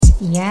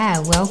Yeah,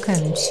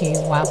 welcome to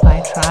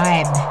Wildfire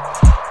Tribe,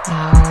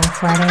 our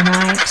Friday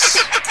night.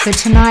 So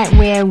tonight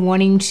we're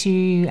wanting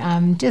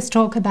to just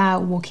talk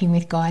about walking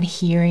with God,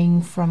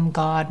 hearing from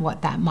God,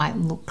 what that might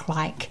look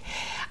like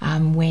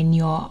when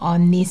you're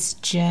on this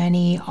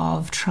journey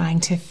of trying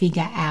to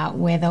figure out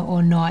whether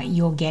or not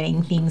you're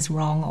getting things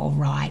wrong or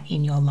right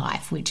in your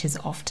life, which is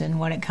often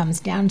what it comes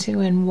down to,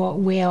 and what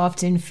we're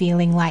often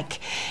feeling like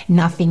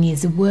nothing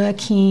is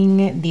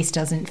working, this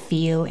doesn't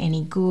feel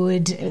any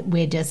good,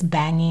 we're just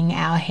banging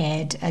our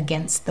head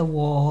against the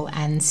wall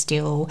and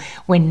still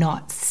we're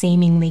not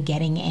seemingly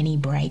getting any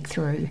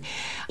breakthrough.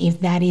 If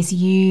that is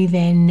you,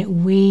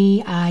 then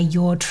we are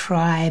your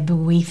tribe.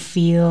 We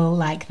feel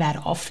like that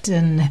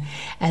often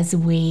as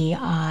we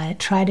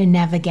try to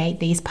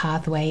navigate these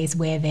pathways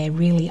where there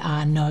really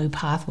are no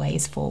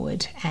pathways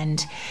forward,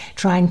 and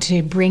trying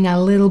to bring a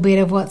little bit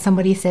of what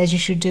somebody says you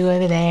should do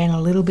over there and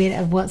a little bit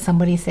of what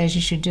somebody says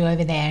you should do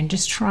over there, and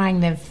just trying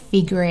to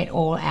figure it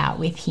all out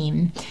with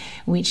Him,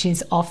 which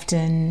is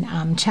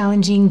often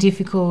challenging,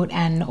 difficult,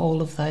 and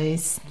all of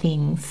those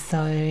things.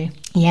 So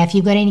yeah, if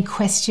you've got any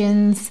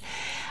questions,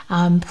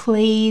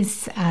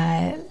 please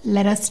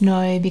let us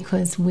know,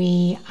 because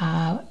we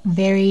are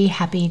very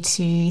happy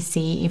to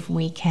see if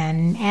we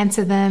can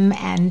answer them,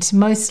 and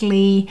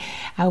mostly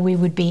we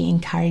would be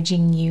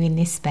encouraging you in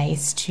this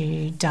space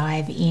to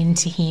dive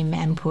into Him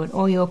and put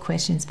all your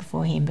questions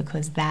before Him,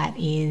 because that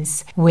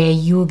is where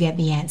you'll get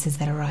the answers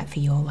that are right for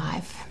your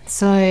life.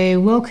 So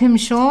welcome,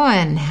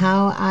 Sean.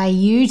 How are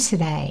you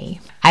today?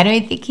 I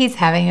don't think he's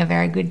having a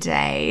very good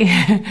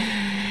day.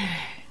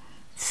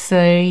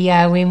 So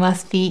yeah, we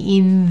must be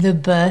in the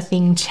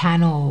birthing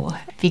channel,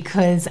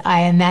 because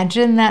I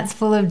imagine that's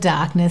full of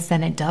darkness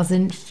and it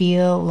doesn't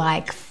feel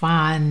like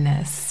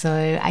fun.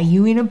 So are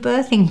you in a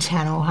birthing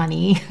channel,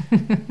 honey?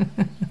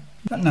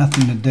 Got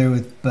nothing to do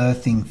with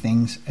birthing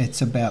things.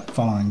 It's about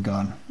following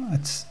God.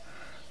 That's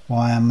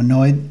why I'm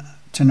annoyed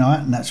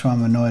tonight, and that's why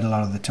I'm annoyed a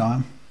lot of the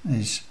time,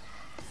 is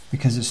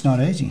because it's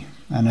not easy.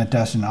 And it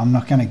doesn't. I'm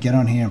not going to get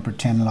on here and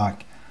pretend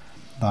like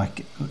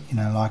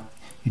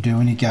you do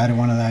when you go to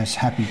one of those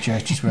happy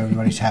churches where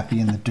everybody's happy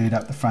and the dude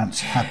up the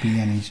front's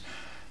happy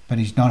but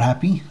he's not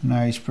happy.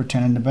 No, he's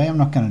pretending to be. I'm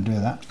not going to do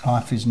that.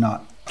 Life is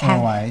not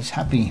always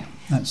happy.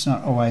 That's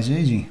not always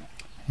easy.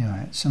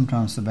 Anyway,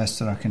 sometimes the best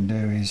that I can do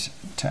is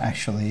to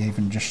actually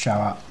even just show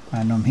up,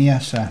 and I'm here,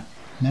 so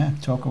yeah,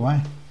 talk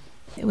away.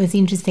 It was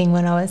interesting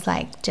when I was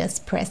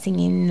just pressing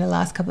in the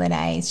last couple of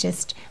days.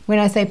 Just when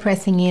I say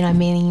pressing in, I'm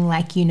meaning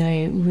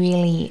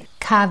really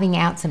carving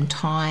out some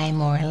time,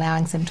 or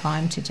allowing some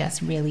time to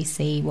just really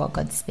see what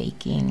God's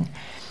speaking.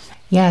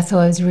 Yeah, so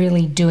I was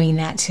really doing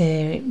that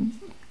to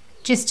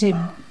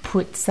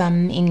put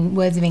some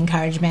words of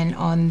encouragement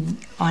on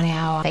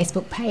our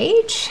Facebook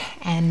page,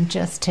 and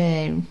just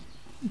to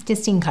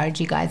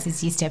encourage you guys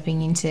as you're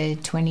stepping into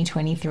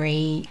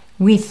 2023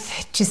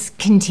 with just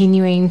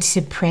continuing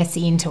to press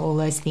into all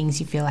those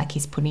things you feel like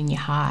He's put in your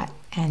heart.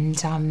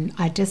 And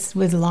I just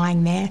was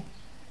lying there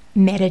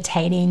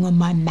meditating on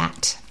my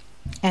mat,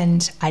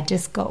 and I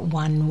just got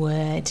one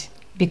word,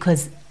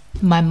 because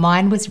my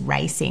mind was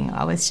racing.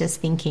 I was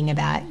just thinking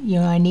about,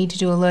 I need to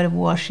do a lot of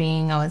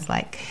washing. I was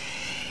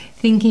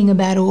thinking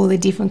about all the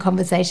different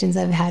conversations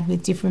I've had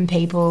with different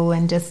people,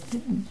 and just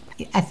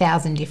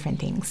 1,000 different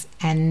things.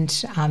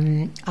 And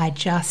I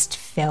just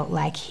felt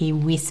like He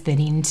whispered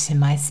into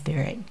my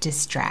spirit,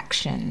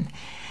 distraction.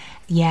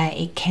 Yeah,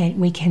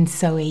 we can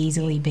so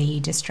easily be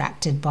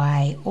distracted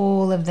by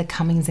all of the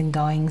comings and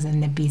goings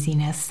and the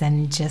busyness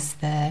and just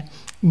the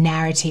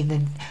narrative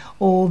of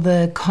all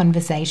the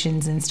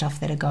conversations and stuff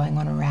that are going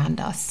on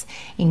around us,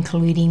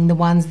 including the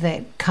ones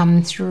that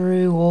come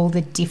through all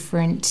the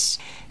different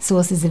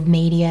sources of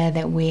media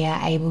that we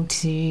are able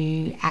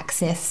to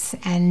access,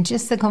 and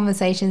just the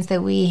conversations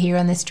that we hear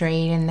on the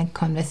street and the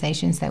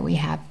conversations that we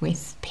have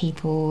with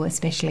people,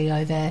 especially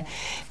over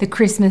the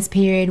Christmas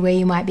period, where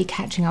you might be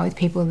catching up with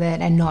people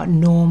that are not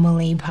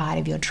normally part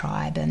of your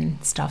tribe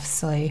and stuff.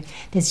 So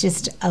there's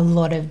just a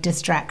lot of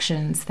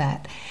distractions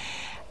that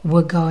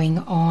were going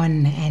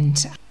on,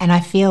 and I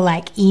feel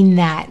like in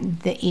that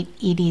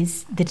it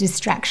is, the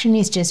distraction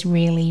is just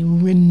really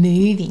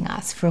removing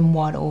us from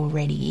what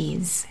already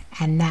is,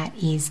 and that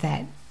is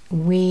that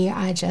we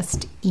are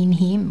just in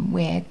Him.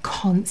 We're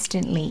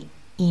constantly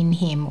in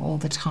Him all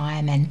the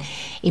time, and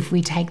if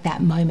we take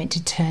that moment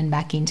to turn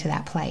back into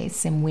that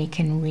place, and we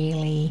can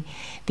really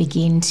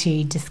begin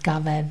to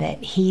discover that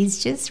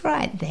He's just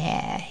right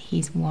there.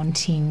 He's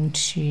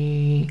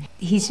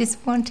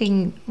just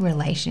wanting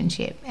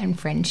relationship and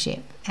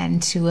friendship,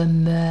 and to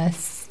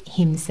immerse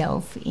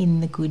Himself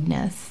in the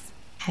goodness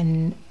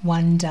and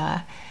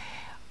wonder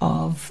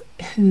of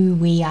who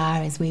we are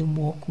as we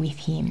walk with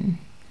Him.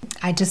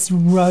 I just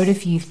wrote a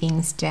few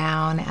things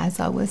down as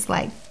I was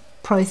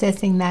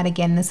processing that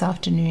again this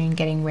afternoon,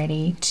 getting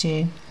ready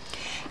to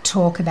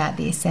talk about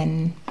this,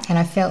 and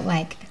I felt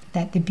like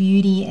that the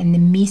beauty and the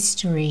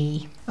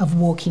mystery of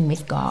walking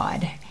with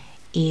God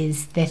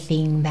is the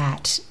thing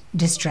that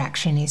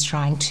distraction is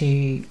trying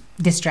to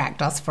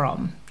distract us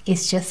from.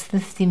 It's just the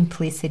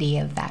simplicity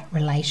of that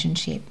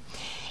relationship.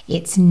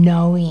 It's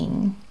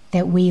knowing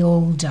that we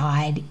all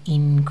died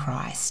in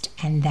Christ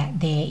and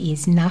that there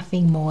is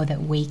nothing more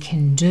that we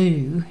can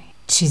do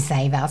to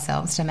save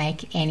ourselves, to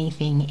make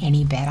anything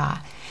any better.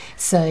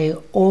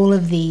 So all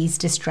of these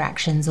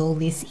distractions, all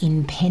this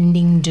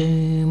impending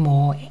doom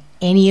or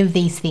any of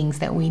these things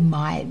that we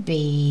might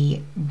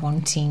be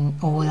wanting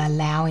or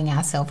allowing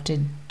ourselves to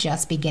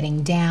just be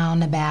getting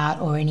down about,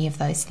 or any of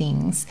those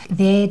things,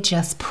 they're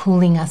just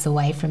pulling us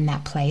away from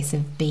that place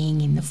of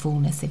being in the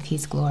fullness of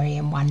His glory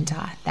and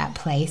wonder, that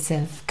place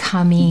of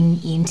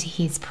coming into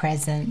His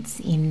presence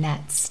in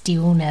that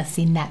stillness,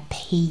 in that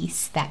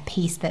peace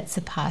that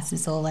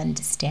surpasses all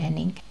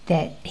understanding,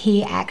 that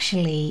He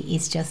actually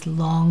is just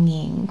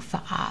longing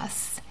for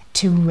us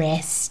to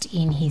rest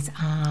in His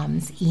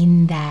arms,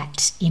 in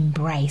that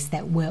embrace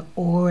that we're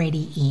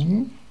already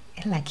in.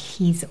 Like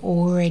He's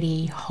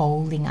already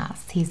holding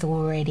us. He's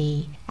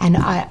already, and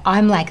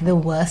I'm like the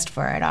worst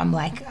for it. I'm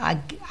like,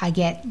 I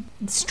get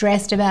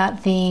stressed about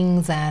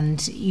things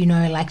and,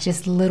 like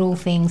just little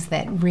things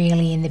that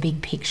really in the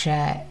big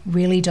picture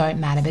really don't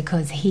matter,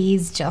 because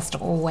He's just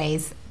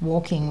always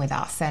walking with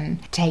us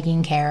and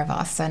taking care of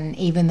us. And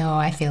even though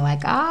I feel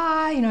like,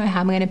 how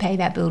am I going to pay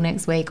that bill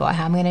next week, or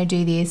how am I going to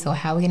do this, or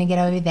how are we going to get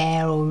over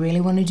there, or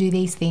really want to do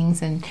these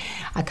things, and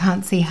I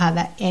can't see how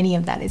that any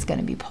of that is going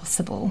to be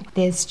possible.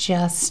 There's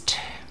just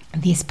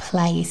this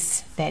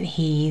place that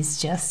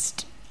He's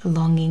just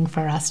longing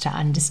for us to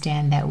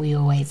understand that we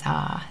always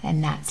are,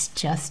 and that's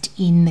just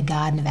in the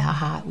garden of our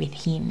heart with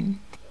Him.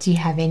 Do you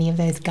have any of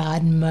those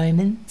garden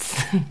moments?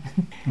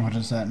 What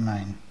does that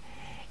mean?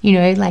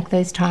 Like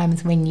those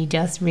times when you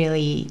just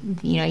really,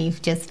 you're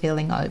just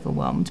feeling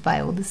overwhelmed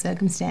by all the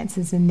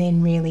circumstances, and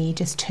then really you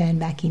just turn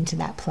back into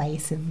that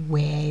place of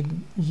where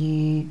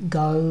you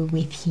go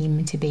with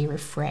Him to be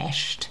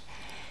refreshed,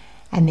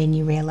 and then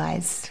you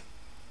realise,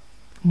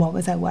 what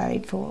was I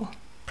worried for?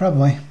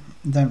 Probably.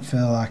 Don't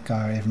feel like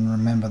I even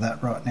remember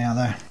that right now,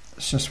 though.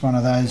 It's just one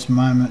of those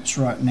moments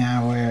right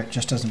now where it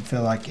just doesn't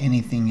feel like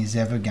anything is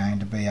ever going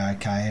to be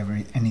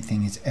okay,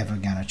 anything is ever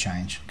going to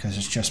change, because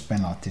it's just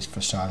been like this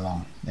for so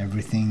long.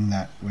 Everything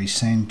that we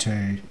seem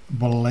to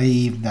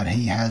believe that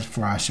He has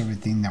for us,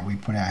 everything that we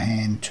put our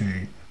hand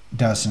to,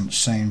 doesn't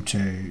seem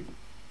to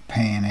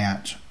pan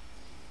out,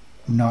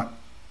 not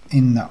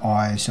in the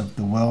eyes of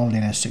the world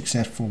in a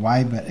successful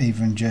way, but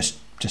even just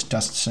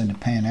doesn't seem to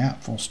pan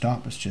out, full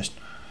stop. It's just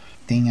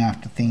thing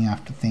after thing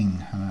after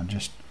thing,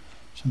 and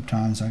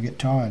sometimes I get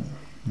tired,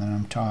 and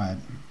I'm tired.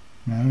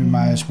 We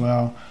may as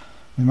well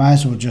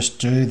just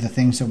do the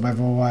things that we've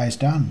always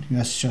done.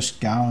 Let's just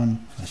go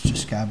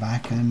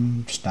back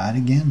and start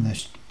again.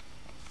 Let's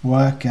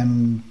work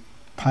and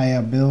pay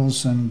our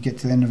bills and get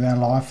to the end of our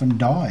life and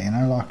die.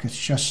 It's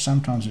just,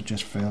 sometimes it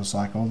just feels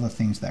like all the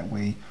things that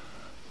we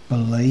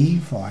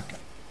believe like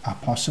are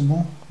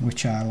possible,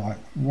 which are like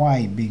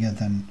way bigger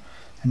than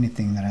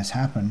anything that has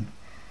happened.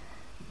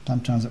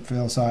 Sometimes it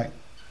feels like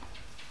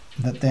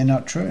that they're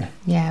not true.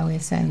 Yeah,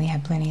 we've certainly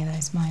had plenty of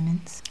those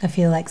moments. I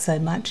feel like so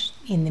much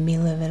in the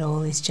middle of it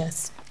all is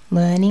just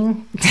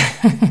learning.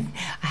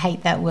 I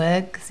hate that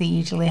word because it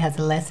usually has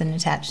a lesson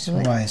attached to it.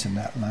 It's always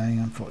about learning,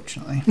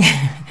 unfortunately.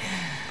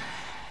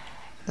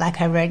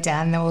 Like I wrote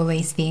down all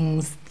these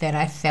things that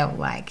I felt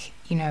like,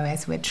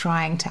 as we're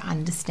trying to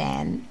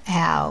understand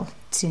how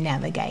to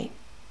navigate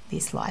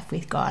this life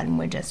with God, and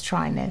we're just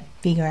trying to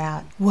figure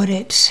out what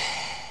it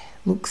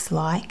looks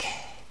like,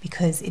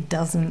 because it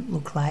doesn't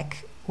look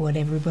like what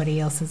everybody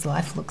else's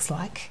life looks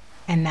like,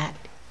 and that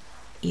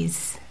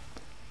is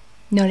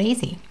not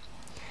easy.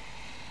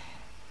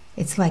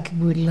 It's like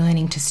we're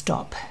learning to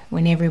stop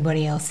when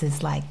everybody else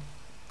is like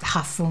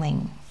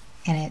hustling,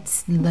 and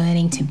it's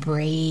learning to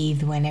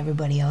breathe when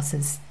everybody else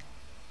is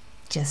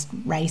just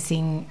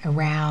racing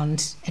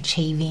around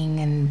achieving,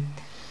 and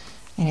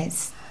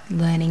it's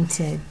learning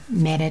to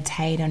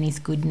meditate on His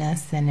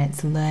goodness, and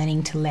it's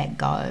learning to let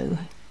go,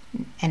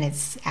 and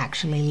it's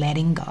actually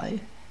letting go.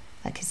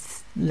 Like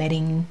it's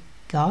letting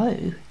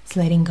go. It's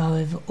letting go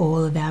of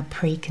all of our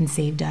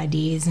preconceived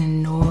ideas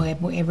and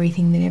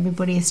everything that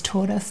everybody has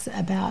taught us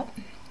about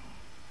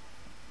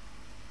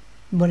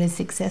what is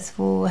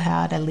successful,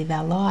 how to live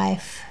our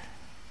life,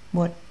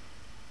 what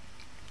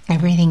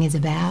everything is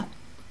about,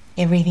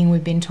 everything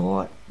we've been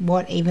taught,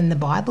 what even the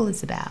Bible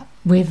is about.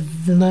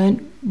 We've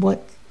learnt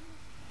what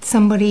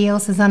somebody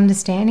else's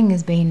understanding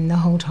has been the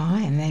whole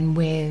time, and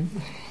we're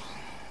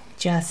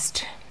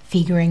just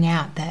figuring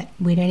out that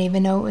we don't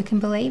even know what we can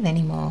believe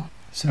anymore.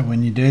 So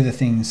when you do the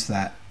things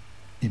that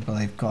you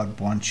believe God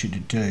wants you to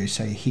do,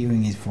 so you're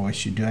hearing His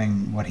voice, you're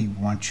doing what He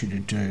wants you to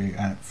do,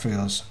 and it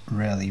feels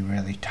really,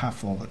 really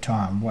tough all the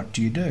time, what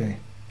do?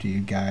 Do you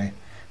go,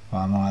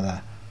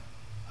 well,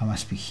 I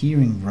must be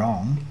hearing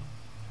wrong,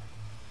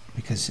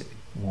 because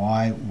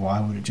why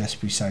would it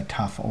just be so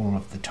tough all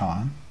of the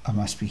time? I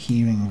must be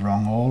hearing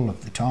wrong all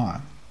of the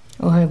time.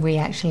 Or have we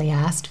actually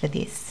asked for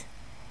this?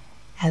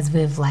 As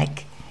we've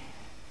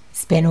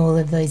spent all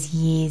of those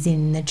years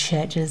in the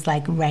churches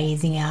like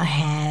raising our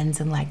hands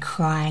and like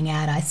crying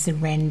out, I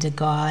surrender,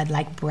 God,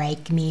 like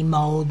break me,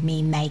 mold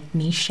me, make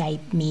me,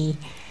 shape me,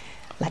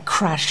 like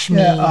crush me.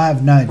 Yeah, I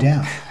have no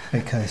doubt,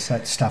 because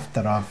that's stuff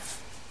that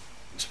I've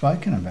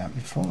spoken about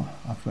before.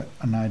 I've got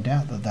no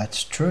doubt that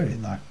that's true.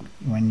 Like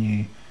when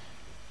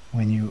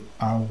you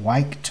are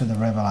awake to the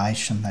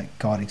revelation that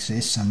God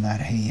exists and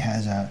that He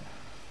has that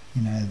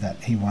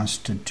He wants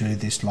to do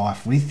this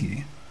life with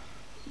you,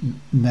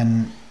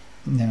 then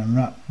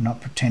I'm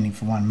not pretending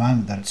for one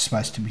moment that it's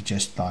supposed to be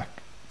just like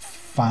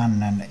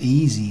fun and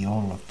easy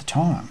all of the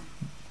time.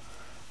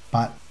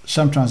 But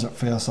sometimes it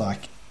feels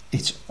like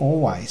it's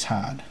always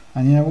hard.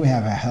 And we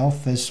have our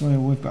health.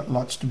 We've got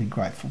lots to be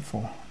grateful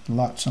for.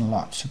 Lots and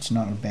lots. It's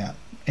not about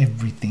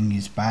everything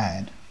is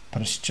bad,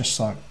 but it's just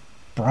like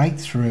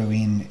breakthrough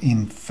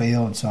in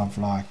fields of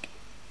like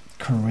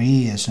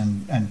careers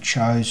and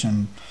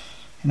chosen,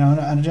 and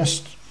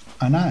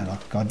I know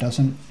like God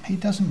doesn't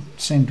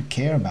seem to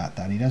care about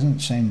that. He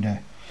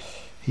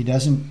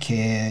doesn't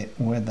care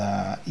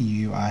whether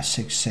you are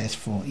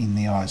successful in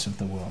the eyes of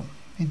the world.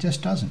 He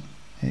just doesn't.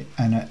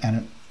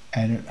 And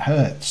it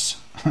hurts.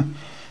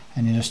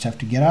 And you just have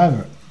to get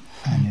over it.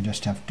 And you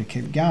just have to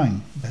keep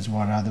going. There's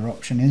what other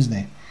option is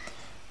there?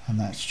 And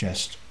that's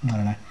just, I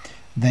don't know.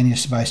 Then you're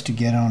supposed to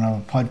get on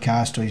a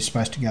podcast, or you're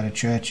supposed to go to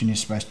church, and you're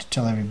supposed to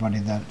tell everybody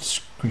that it's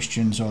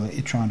Christians, or that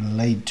you're trying to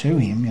lead to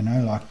Him,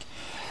 like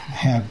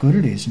how good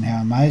it is and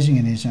how amazing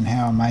it is and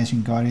how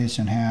amazing God is,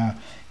 and how,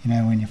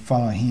 when you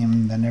follow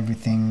Him, then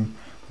everything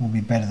will be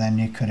better than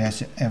you could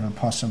ever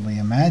possibly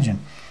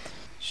imagine.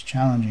 It's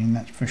challenging,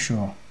 that's for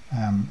sure.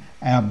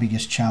 Our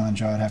biggest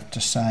challenge, I'd have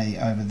to say,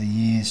 over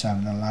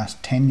the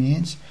last 10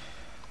 years,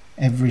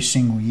 every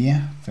single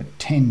year for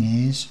 10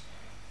 years,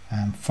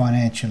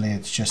 financially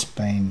it's just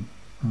been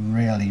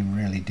really,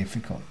 really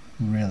difficult,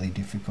 really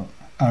difficult.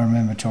 I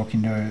remember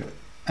talking to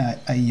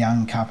a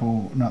young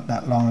couple not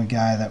that long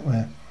ago that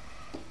were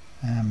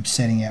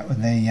setting out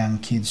with their young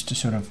kids to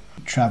sort of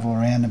travel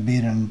around a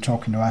bit, and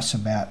talking to us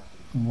about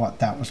what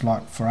that was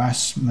like for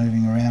us,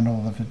 moving around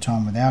all of the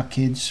time with our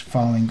kids,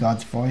 following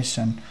God's voice.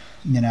 And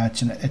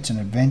it's an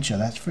adventure,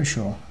 that's for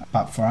sure.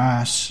 But for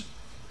us,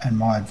 and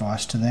my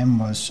advice to them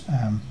was,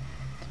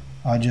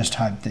 I just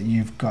hope that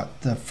you've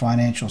got the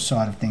financial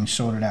side of things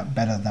sorted out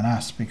better than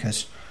us,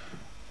 because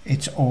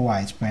it's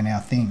always been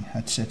our thing.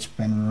 It's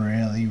been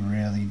really,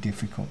 really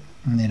difficult.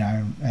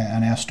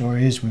 And our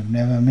story is we've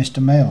never missed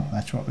a meal.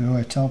 That's what we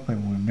always tell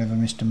people. We've never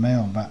missed a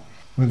meal, but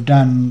we've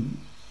done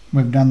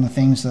the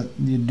things that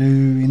you do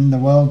in the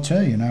world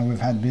too.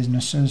 We've had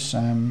businesses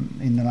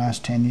in the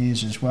last 10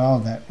 years as well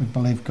that we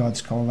believe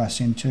God's called us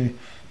into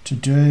to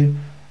do,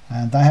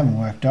 and they haven't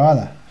worked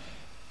either.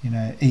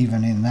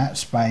 Even in that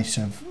space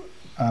of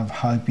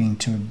hoping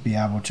to be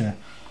able to,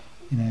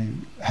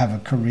 have a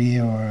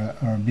career or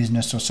a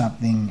business or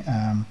something,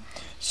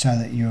 so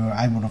that you're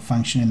able to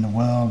function in the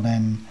world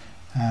and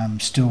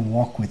still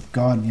walk with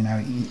God,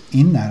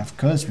 in that, of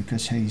course,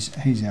 because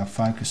He's our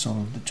focus all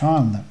of the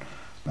time.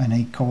 And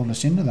He called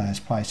us into those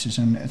places,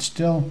 and it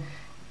still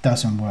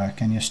doesn't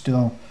work, and you've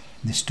still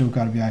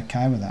got to be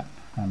okay with that.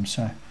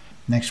 So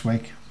next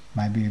week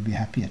maybe you'll be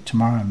happier.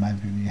 Tomorrow maybe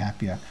you'll be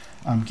happier.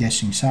 I'm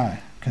guessing so,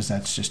 because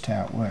that's just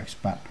how it works.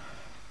 But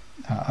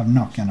I'm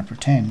not going to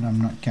pretend. I'm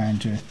not going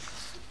to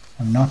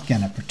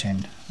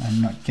pretend.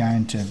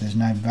 There's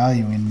no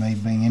value in me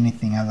being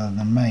anything other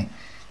than me.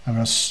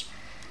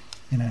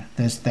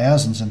 There's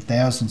thousands and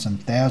thousands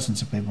and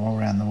thousands of people all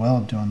around the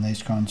world doing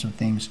these kinds of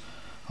things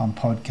on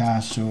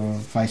podcasts or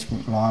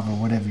Facebook Live or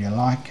whatever you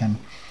like, and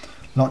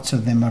lots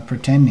of them are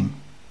pretending.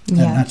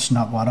 Yeah. And that's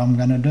not what I'm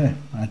going to do.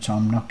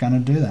 I'm not going to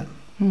do that.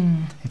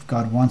 If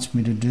God wants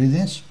me to do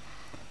this,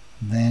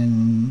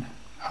 then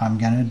I'm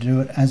going to do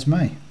it as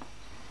me.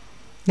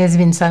 There's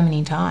been so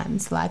many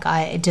times,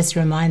 it just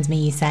reminds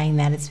me, you saying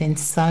that, it's been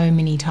so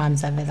many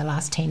times over the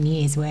last 10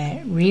 years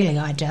where really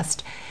I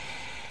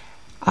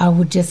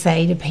would just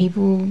say to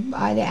people,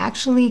 I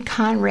actually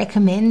can't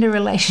recommend a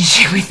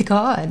relationship with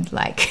God,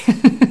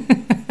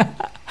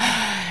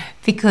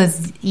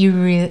 because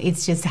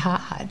it's just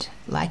hard,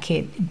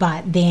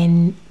 but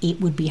then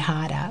it would be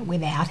harder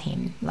without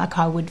Him.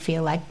 I would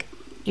feel like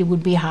it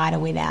would be harder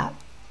without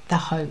the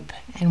hope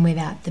and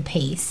without the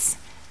peace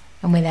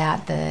and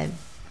without the...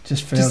 It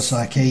just feels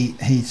like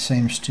he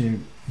seems to...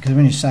 Because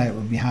when you say it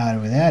would be harder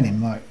without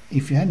Him,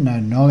 if you had no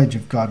knowledge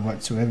of God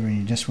whatsoever and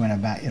you just went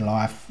about your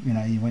life,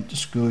 you went to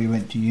school, you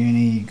went to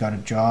uni, you got a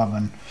job,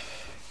 and,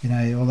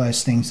 all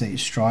those things that you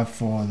strive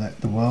for, that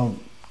the world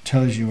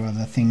tells you are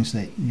the things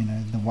that,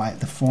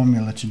 the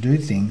formula to do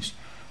things,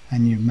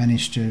 and you've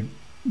managed to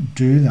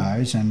do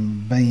those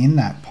and be in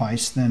that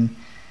place, then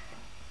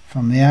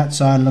from the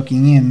outside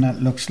looking in,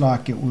 it looks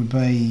like it would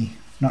be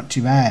not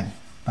too bad.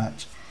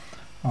 But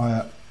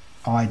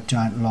I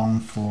don't long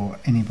for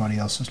anybody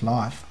else's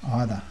life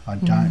either. I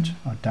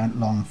don't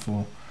long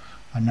for...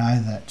 I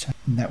know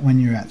that when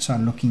you're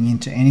outside looking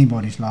into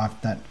anybody's life,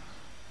 that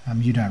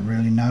you don't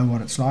really know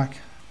what it's like.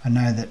 I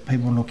know that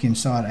people look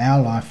inside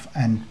our life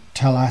and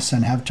tell us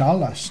and have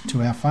told us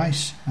to our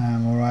face,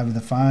 or over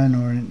the phone,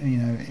 or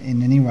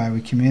in any way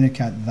we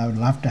communicate that they would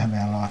love to have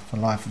our life, a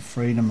life of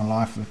freedom, a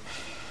life of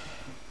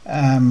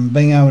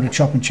being able to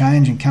chop and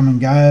change and come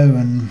and go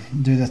and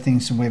do the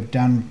things that we've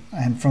done.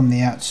 And from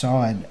the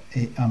outside,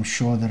 I'm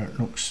sure that it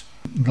looks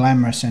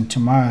glamorous, and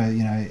tomorrow,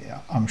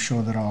 I'm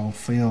sure that I'll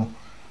feel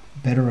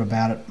better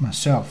about it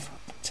myself.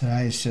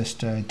 Today is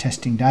just a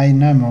testing day,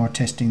 no more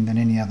testing than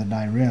any other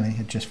day really.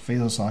 It just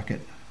feels like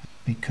it,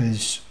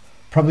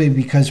 probably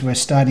because we're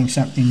starting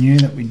something new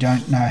that we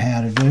don't know how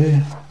to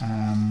do.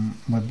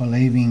 We're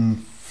believing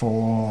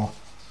for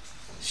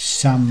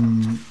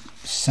something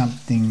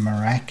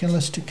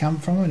miraculous to come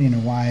from it, in a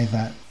way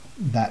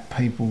that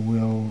people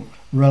will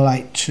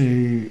relate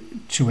to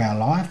our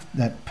life,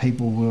 that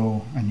people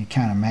will, and you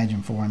can't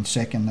imagine for 1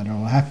 second that it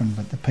will happen,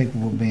 but the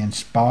people will be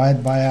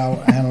inspired by our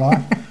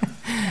life.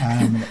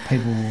 That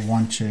people will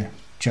want to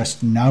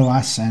just know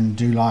us and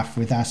do life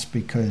with us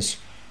because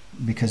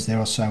they're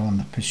also on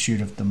the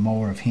pursuit of the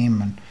more of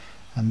Him,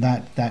 and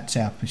that's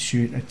our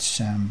pursuit. It's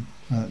our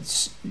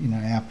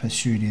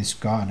pursuit is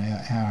God.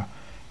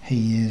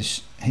 He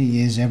is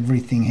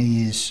everything.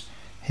 He is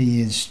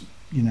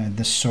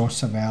the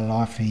source of our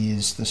life. He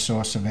is the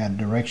source of our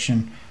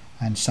direction.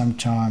 And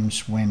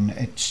sometimes when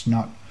it's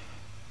not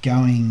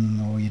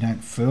going, or you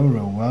don't feel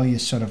real well, you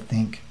sort of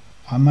think,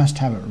 I must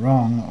have it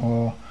wrong,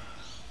 or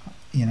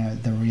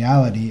the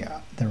reality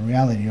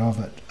of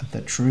it,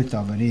 the truth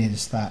of it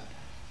is that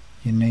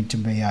you need to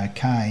be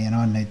okay, and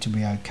I need to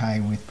be okay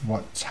with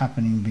what's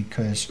happening,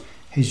 because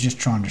He's just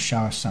trying to show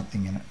us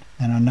something in it.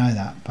 And I know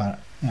that, but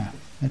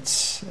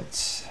it's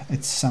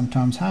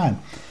sometimes hard,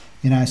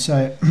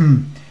 So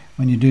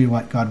when you do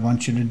what God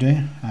wants you to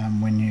do,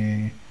 when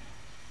you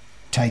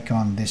take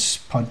on this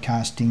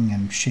podcasting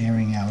and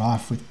sharing our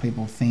life with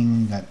people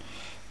thing that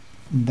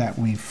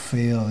we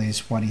feel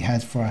is what He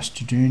has for us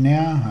to do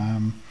now,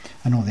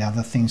 and all the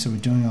other things that we're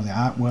doing, all the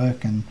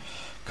artwork, and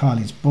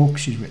Kylie's book,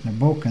 she's written a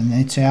book and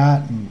it's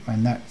out,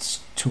 and that's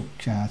took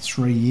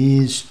 3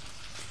 years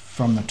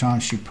from the time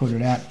she put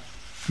it out,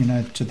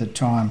 to the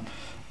time,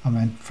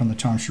 from the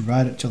time she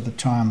wrote it till the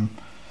time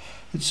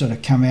it sort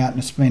of come out, and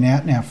it's been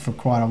out now for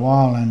quite a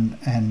while,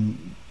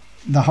 and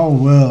the whole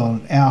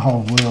world, our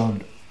whole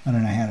world, I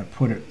don't know how to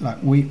put it, like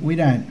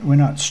we're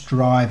not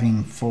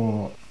striving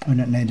for, we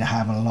don't need to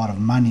have a lot of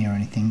money or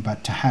anything,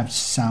 but to have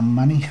some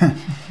money,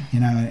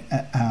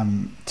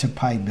 to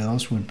pay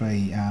bills would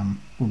be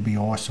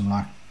awesome.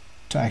 Like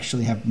to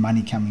actually have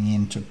money coming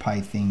in to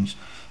pay things,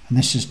 and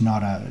this is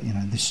not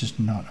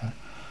a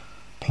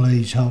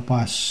please help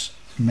us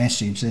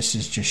message. This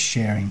is just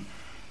sharing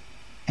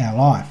our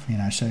life.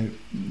 So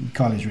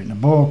Kylie's written a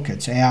book.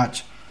 It's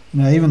out.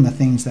 Even the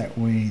things that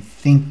we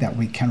think that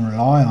we can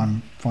rely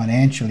on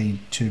financially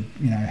to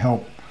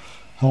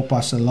help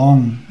us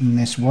along in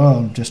this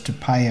world, just to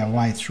pay our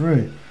way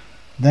through,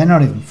 they're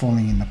not even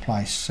falling into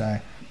place. So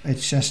it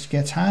just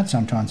gets hard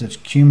sometimes. It's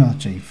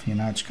cumulative,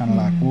 it's kind of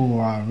like, oh,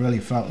 I really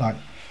felt like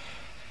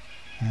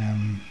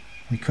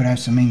we could have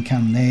some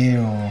income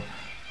there, or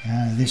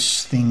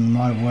this thing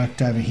might have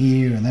worked over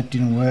here and that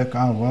didn't work.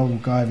 Oh, well, we'll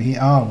go over here.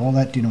 Oh, well,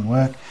 that didn't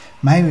work.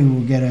 Maybe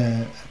we'll get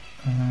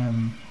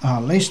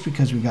at least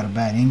because we got a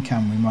bad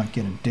income, we might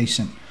get a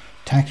decent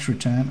tax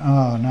return.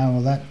 Oh, no,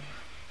 well, that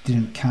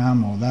didn't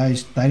come, or they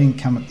didn't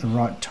come at the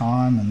right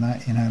time, and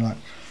that,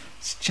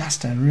 it's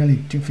just a really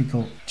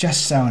difficult,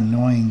 just so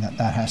annoying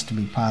that has to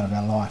be part of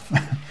our life.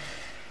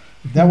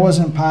 If that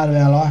wasn't part of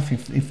our life,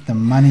 if the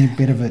money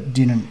bit of it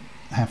didn't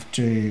have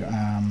to,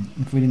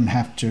 if we didn't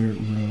have to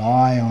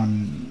rely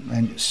on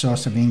a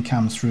source of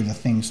income through the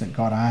things that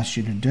God asked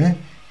you to do,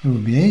 it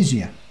would be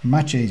easier,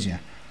 much easier.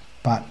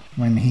 But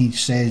when He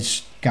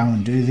says, go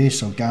and do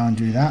this or go and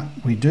do that,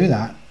 we do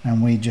that,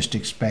 and we just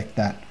expect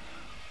that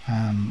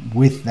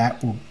with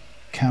that will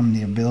come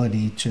the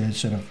ability to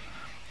sort of,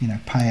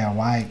 pay our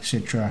way,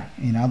 etc.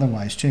 in other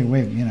ways too.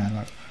 We've,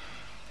 like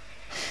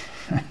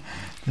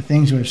the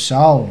things we've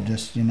sold,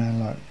 just,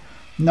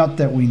 not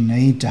that we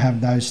need to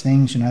have those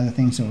things, the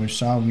things that we've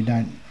sold, we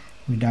don't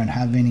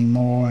have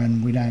anymore,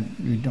 and we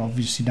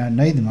obviously don't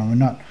need them, and we're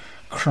not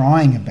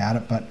crying about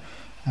it, but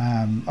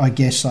I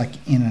guess like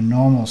in a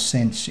normal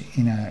sense,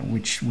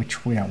 which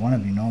we don't want to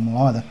be normal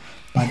either,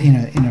 but in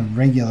a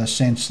regular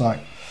sense,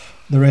 like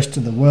the rest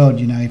of the world,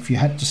 if you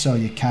had to sell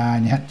your car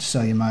and you had to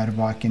sell your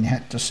motorbike and you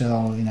had to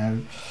sell,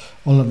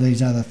 all of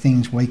these other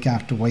things week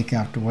after week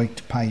after week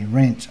to pay your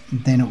rent,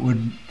 then it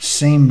would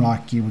seem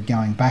like you were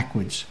going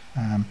backwards.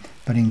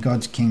 But in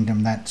God's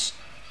kingdom, that's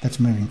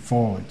moving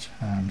forwards.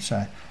 And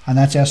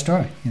that's our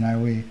story.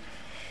 We've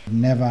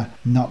never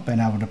not been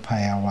able to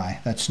pay our way.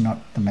 That's not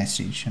the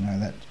message.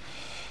 That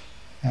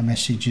our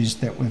message is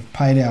that we've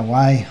paid our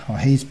way, or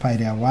He's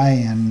paid our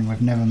way, and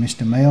we've never missed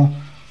a meal.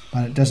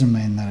 But it doesn't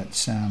mean that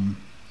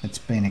it's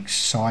been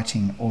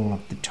exciting all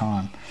of the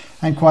time.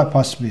 And quite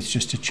possibly it's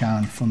just a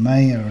challenge for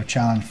me, or a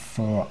challenge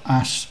for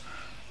us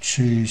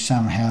to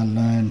somehow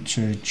learn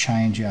to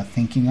change our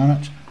thinking on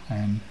it.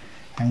 And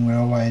we're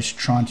always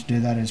trying to do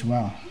that as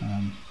well.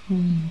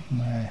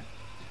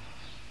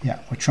 Yeah,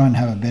 we're trying to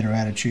have a better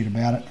attitude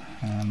about it.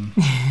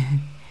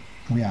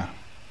 We are.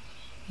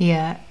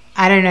 Yeah.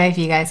 I don't know if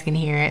you guys can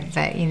hear it,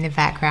 but in the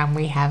background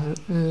we have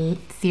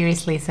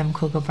seriously some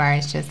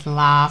kookaburras just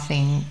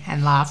laughing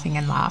and laughing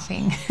and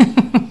laughing.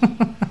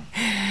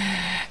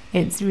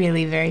 It's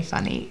really very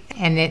funny.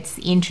 And it's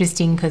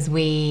interesting because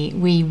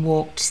we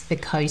walked the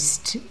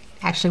coast.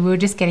 Actually, we were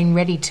just getting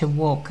ready to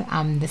walk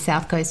the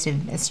south coast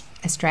of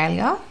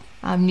Australia,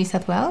 New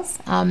South Wales,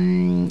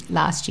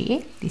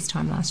 this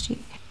time last year.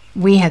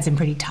 We had some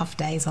pretty tough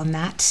days on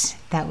that.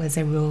 That was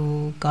a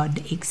real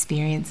God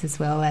experience, as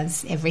well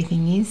as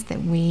everything is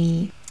that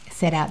we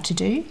set out to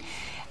do.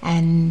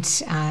 And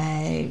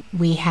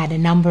we had a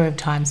number of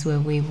times where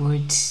we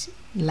would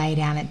lay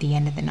down at the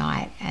end of the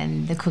night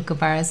and the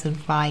kookaburras would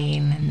fly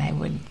in and they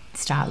would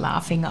start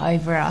laughing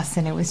over us,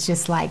 and it was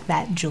just like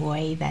that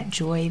joy that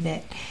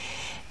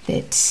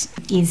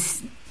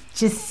is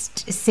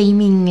just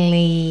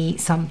seemingly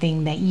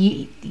something that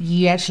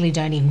you actually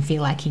don't even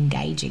feel like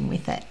engaging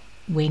with it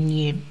when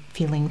you're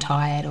feeling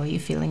tired, or you're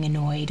feeling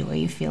annoyed, or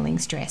you're feeling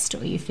stressed,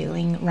 or you're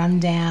feeling run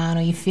down,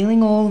 or you're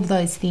feeling all of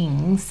those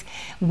things,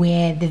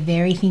 where the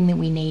very thing that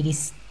we need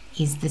is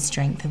the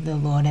strength of the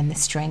Lord, and the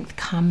strength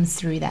comes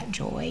through that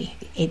joy.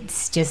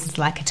 It's just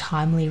like a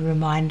timely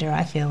reminder.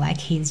 I feel like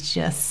He's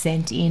just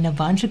sent in a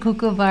bunch of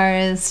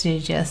kookaburras to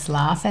just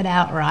laugh it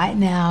out right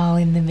now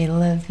in the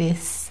middle of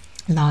this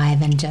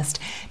live, and just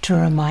to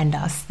remind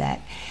us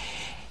that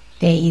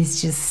there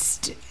is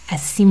just a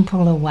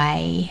simpler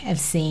way of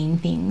seeing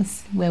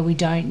things, where we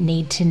don't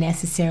need to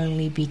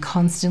necessarily be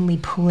constantly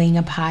pulling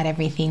apart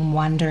everything,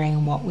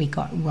 wondering what we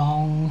got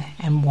wrong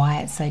and why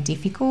it's so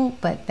difficult,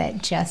 but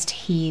that just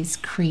He's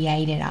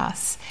created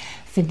us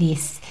for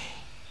this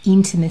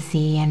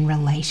intimacy and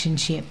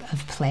relationship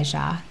of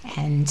pleasure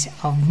and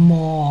of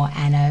more,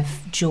 and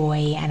of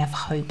joy and of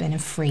hope and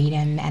of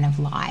freedom and of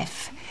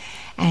life.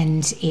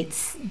 And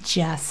it's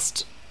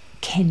just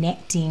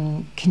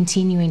connecting,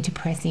 continuing to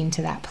press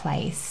into that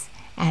place.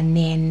 And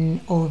then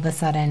all of a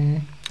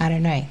sudden, I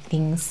don't know,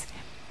 things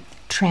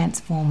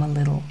transform a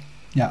little.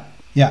 Yeah.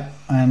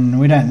 And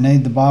we don't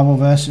need the Bible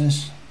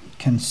verses.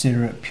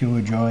 Consider it pure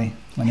joy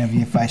whenever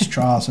you face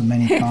trials of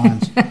many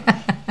kinds.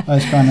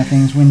 Those kind of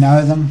things, we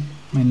know them.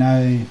 We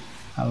know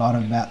a lot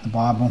about the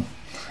Bible.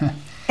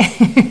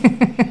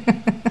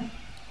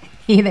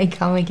 Here they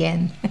come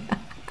again.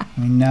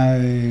 We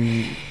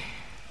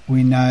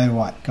know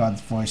what God's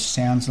voice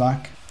sounds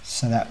like.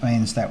 So that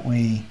means that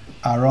we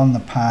are on the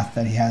path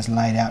that He has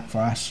laid out for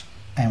us,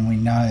 and we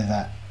know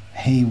that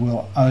He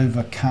will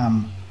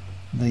overcome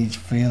these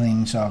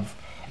feelings of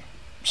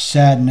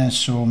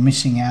sadness or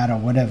missing out or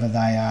whatever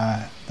they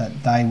are,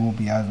 that they will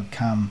be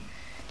overcome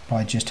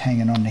by just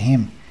hanging on to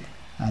Him.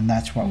 And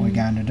that's what we're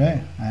going to do.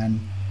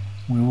 And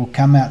we will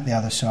come out the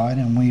other side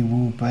and we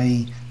will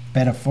be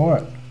better for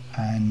it.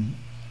 And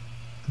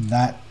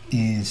that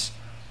is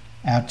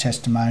our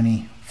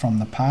testimony from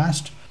the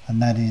past. And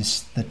that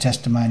is the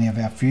testimony of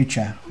our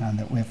future, and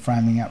that we're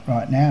framing up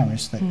right now,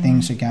 is that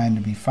things are going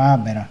to be far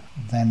better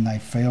than they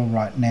feel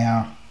right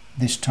now,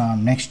 this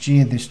time next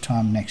year, this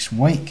time next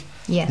week,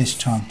 this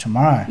time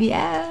tomorrow.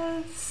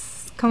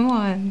 Yes, come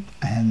on.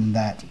 And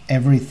that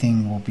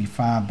everything will be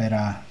far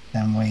better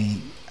than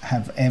we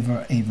have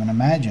ever even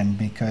imagined,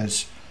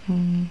 because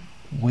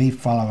we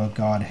follow a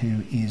God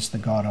who is the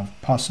God of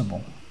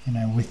possible. You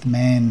know, with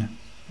man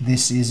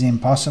this is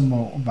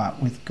impossible,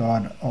 but with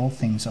God all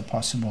things are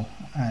possible,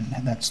 and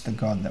that's the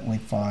God that we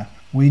follow.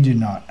 We do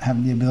not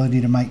have the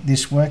ability to make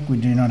this work. We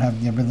do not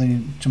have the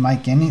ability to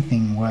make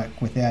anything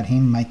work without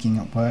Him making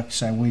it work,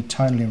 so we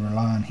totally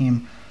rely on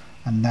Him,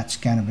 and that's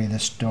going to be the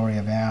story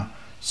of our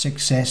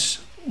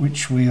success,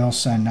 which we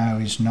also know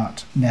is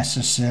not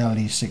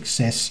necessarily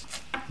success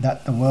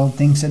that the world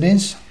thinks it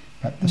is,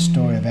 but the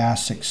story of our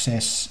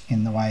success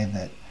in the way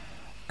that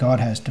God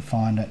has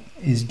defined it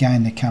is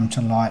going to come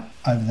to light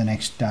over the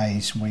next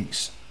days,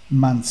 weeks,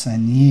 months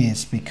and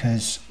years,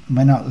 because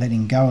we're not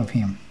letting go of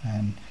Him,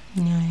 and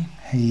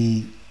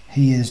He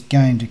is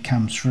going to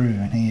come through,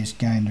 and He is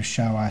going to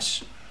show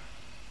us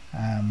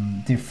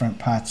different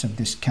parts of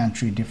this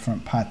country,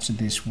 different parts of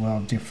this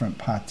world, different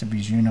parts of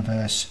His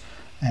universe,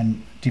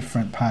 and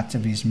different parts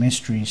of His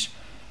mysteries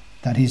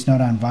that He's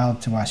not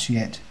unveiled to us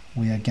yet.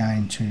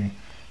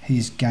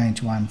 He's going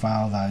to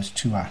unveil those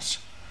to us,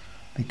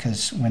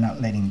 because we're not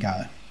letting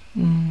go.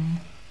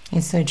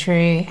 It's so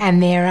true.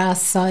 And there are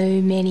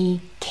so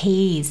many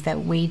keys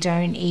that we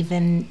don't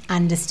even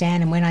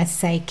understand. And when I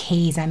say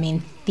keys, I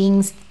mean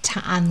things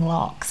to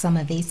unlock some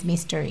of these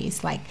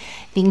mysteries, like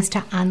things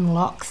to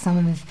unlock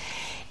some of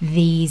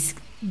this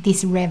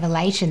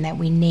revelation that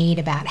we need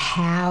about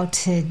how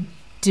to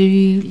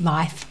do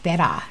life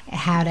better,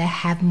 how to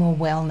have more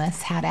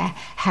wellness, how to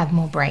have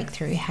more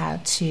breakthrough, how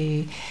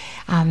to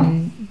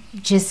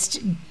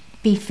just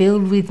be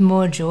filled with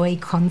more joy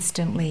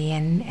constantly,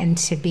 and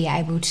to be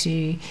able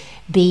to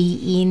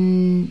be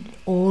in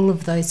all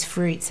of those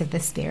fruits of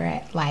the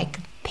Spirit, like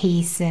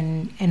peace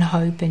and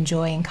hope and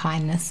joy and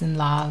kindness and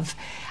love,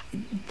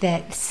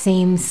 that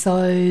seem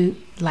so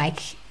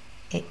like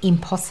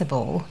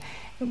impossible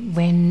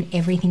when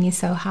everything is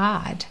so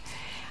hard.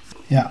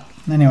 Yeah.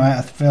 Anyway,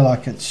 I feel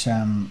like it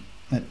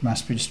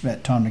must be just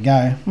about time to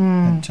go.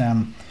 But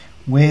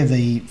we're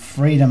the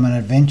freedom and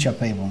adventure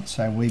people.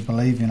 So we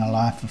believe in a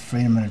life of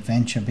freedom and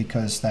adventure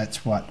because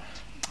that's what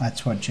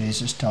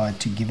Jesus died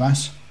to give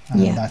us.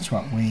 That's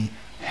what we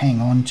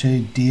hang on to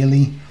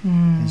dearly,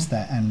 is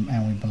that, and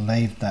we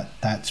believe that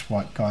that's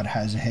what God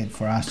has ahead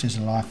for us, is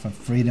a life of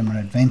freedom and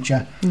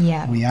adventure.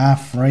 We are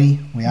free,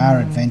 we are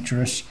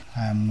adventurous,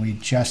 we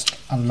just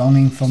are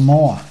longing for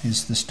more,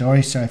 is the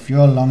story. So if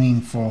you're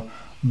longing for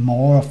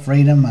more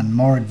freedom and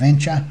more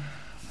adventure,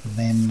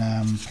 then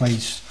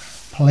please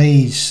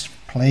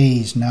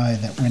know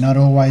that we're not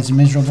always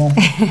miserable.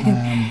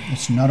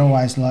 It's not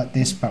always like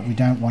this, but we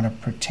don't want to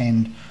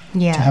pretend to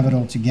have it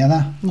all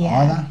together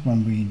either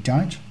when we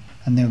don't.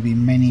 And there'll be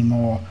many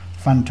more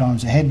fun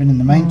times ahead. But in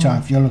the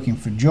meantime, if you're looking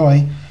for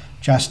joy,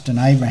 Justin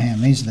Abraham,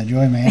 he's the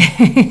joy man.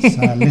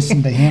 So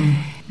listen to him.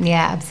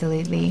 Yeah,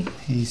 absolutely.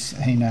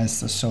 He knows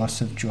the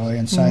source of joy,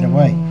 and so do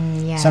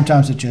we.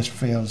 Sometimes it just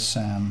feels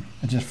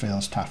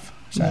tough.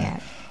 So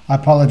I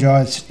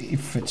apologise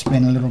if it's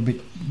been a little bit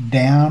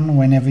down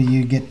whenever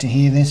you get to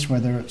hear this,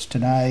 whether it's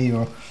today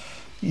or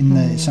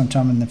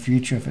sometime in the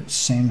future. If it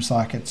seems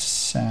like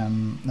it's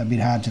a bit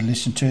hard to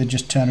listen to,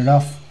 just turn it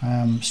off,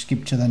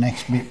 skip to the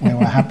next bit where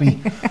we're happy,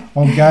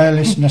 or go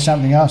listen to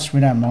something else. We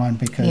don't mind,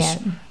 because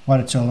what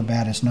it's all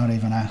about is not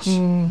even us.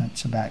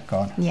 It's about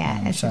God.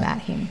 It's about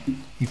him.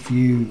 If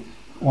you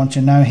want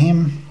to know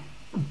him,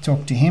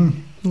 talk to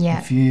him.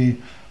 If you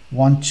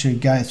want to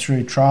go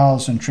through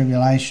trials and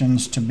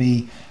tribulations to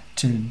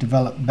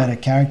develop better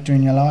character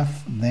in your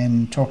life,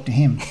 then talk to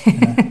him.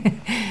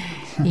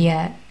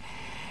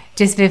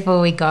 Just before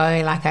we go,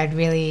 I'd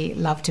really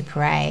love to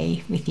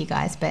pray with you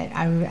guys, but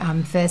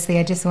firstly,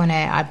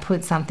 I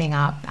put something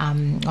up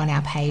on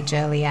our page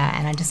earlier,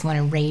 and I just want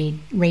to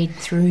read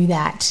through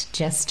that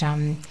just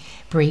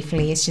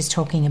briefly. It's just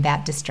talking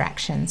about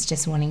distractions,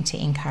 just wanting to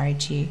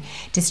encourage you.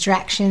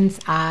 Distractions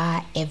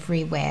are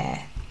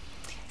everywhere.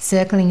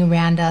 Circling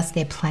around us,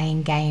 they're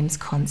playing games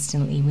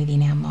constantly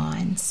within our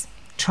minds.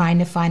 Trying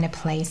to find a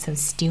place of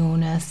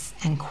stillness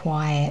and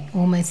quiet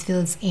almost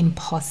feels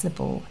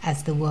impossible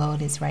as the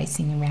world is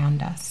racing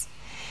around us.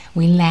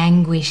 We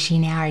languish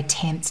in our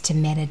attempts to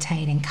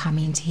meditate and come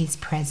into his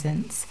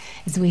presence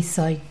as we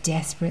so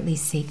desperately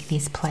seek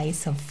this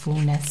place of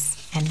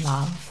fullness and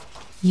love.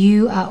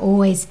 You are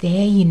always there,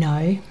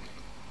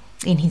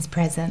 in his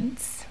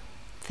presence,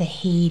 for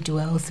he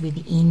dwells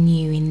within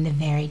you in the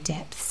very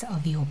depths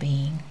of your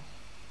being.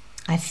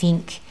 I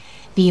think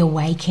the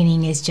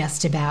awakening is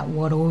just about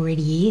what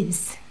already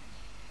is.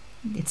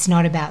 It's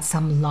not about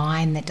some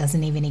line that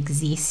doesn't even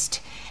exist,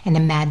 an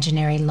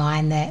imaginary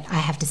line that I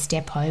have to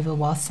step over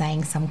while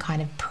saying some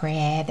kind of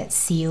prayer that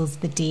seals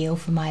the deal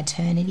for my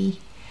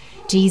eternity.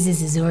 Jesus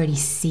has already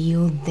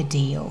sealed the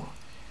deal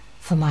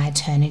for my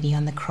eternity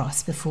on the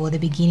cross before the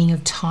beginning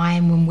of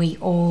time, when we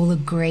all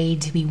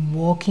agreed to be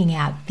walking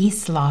out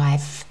this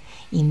life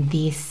in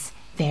this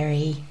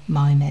very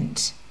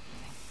moment.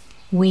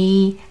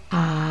 We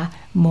are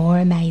more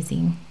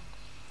amazing,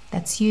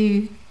 that's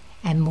you,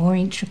 and more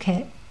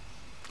intricate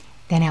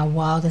than our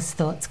wildest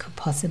thoughts could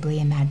possibly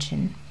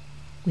imagine.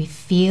 We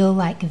feel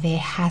like there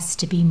has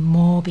to be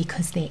more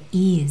because there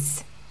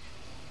is.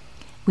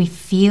 We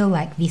feel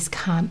like this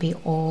can't be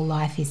all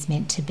life is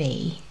meant to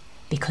be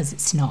because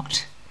it's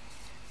not.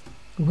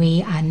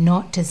 We are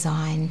not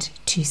designed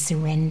to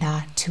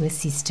surrender to a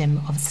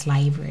system of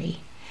slavery,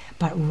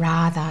 but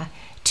rather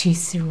to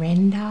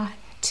surrender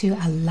to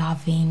a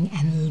loving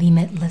and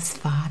limitless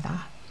Father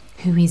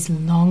who is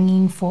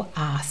longing for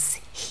us,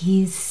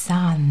 his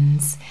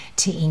sons,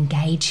 to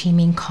engage him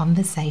in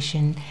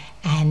conversation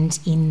and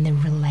in the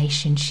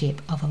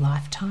relationship of a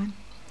lifetime,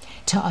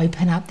 to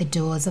open up the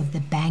doors of the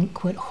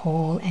banquet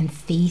hall and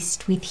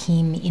feast with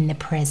him in the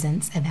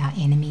presence of our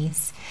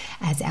enemies,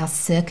 as our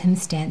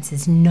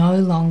circumstances no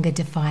longer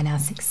define our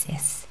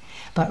success,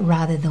 but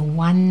rather the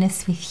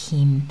oneness with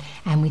him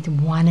and with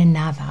one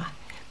another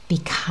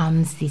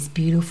becomes this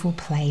beautiful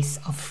place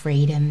of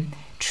freedom,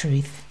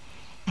 truth,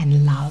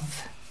 and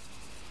love.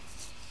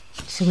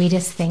 So we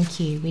just thank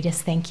you. We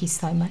just thank you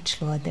so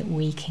much, Lord, that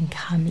we can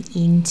come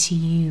into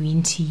you,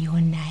 into your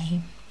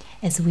name,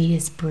 as we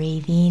just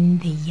breathe in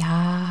the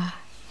Yah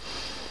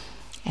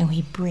and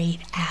we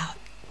breathe out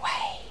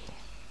way.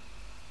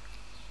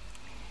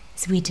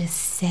 As we just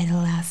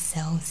settle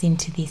ourselves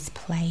into this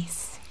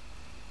place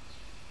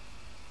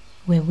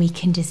where we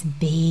can just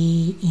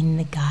be in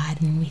the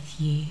garden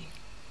with you,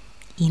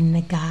 in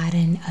the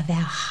garden of our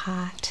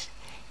heart,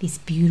 this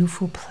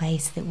beautiful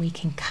place that we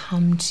can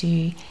come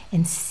to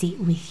and sit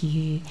with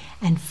you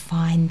and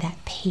find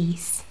that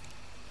peace.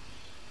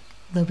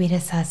 Lord, we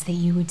just ask that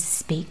you would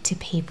speak to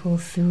people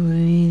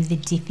through the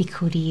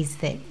difficulties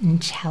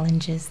and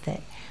challenges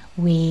that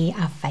we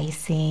are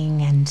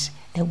facing and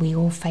that we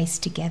all face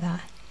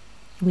together.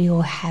 We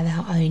all have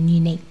our own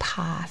unique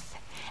path,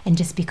 and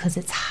just because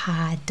it's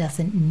hard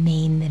doesn't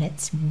mean that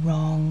it's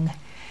wrong.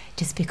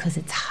 Just because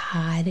it's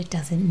hard, it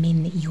doesn't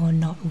mean that you're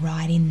not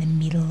right in the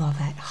middle of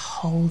it,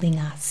 holding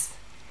us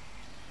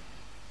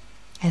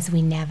as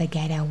we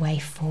navigate our way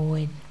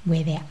forward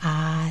where there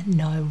are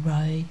no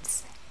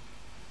roads.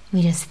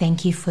 We just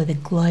thank you for the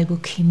global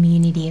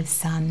community of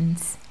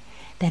sons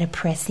that are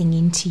pressing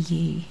into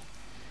you.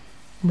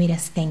 We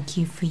just thank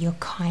you for your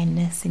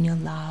kindness and your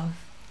love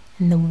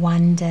and the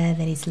wonder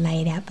that is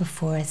laid out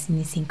before us in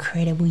this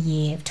incredible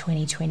year of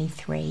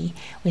 2023,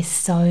 where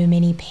so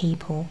many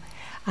people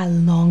are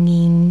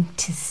longing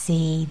to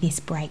see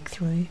this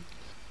breakthrough.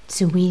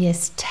 So we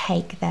just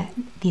take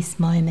this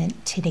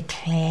moment to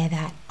declare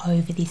that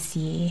over this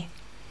year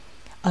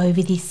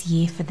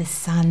for the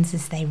sons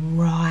as they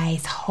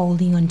rise,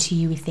 holding on to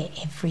you with their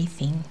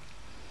everything,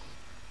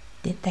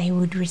 that they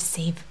would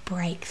receive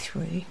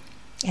breakthrough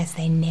as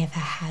they never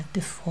have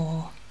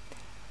before,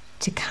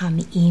 to come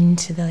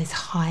into those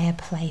higher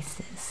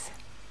places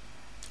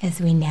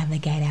as we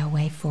navigate our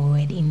way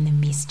forward in the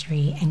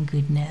mystery and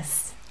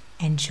goodness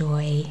and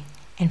joy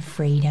and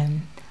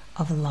freedom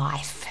of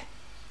life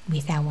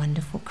with our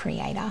wonderful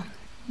Creator.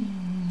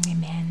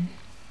 Amen.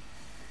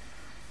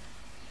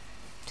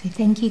 So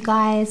thank you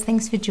guys.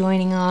 Thanks for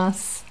joining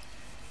us.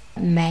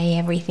 May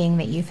everything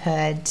that you've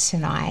heard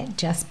tonight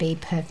just be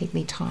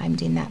perfectly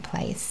timed in that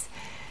place.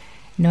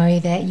 Know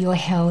that you're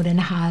held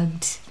and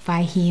hugged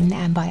by Him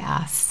and by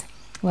us.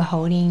 We're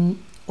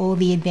holding all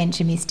the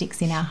adventure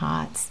mystics in our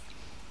hearts.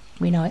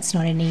 We know it's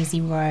not an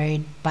easy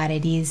road, but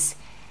it is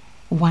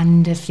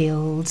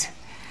wonder-filled.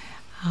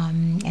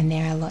 And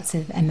there are lots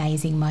of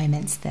amazing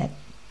moments that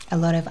a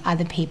lot of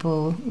other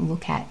people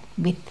look at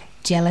with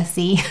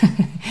jealousy,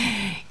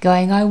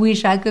 going, I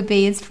wish I could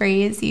be as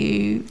free as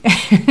you.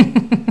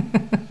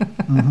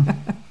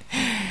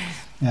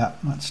 Yeah,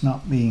 let's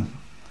not be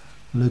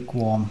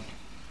lukewarm.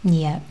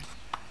 Yeah.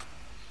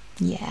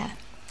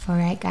 All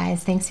right,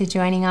 guys, thanks for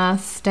joining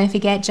us. Don't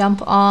forget,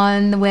 jump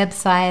on the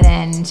website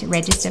and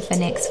register for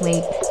next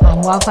week.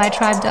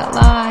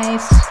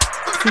 Wildfiretribe.life.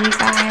 See you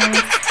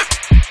guys.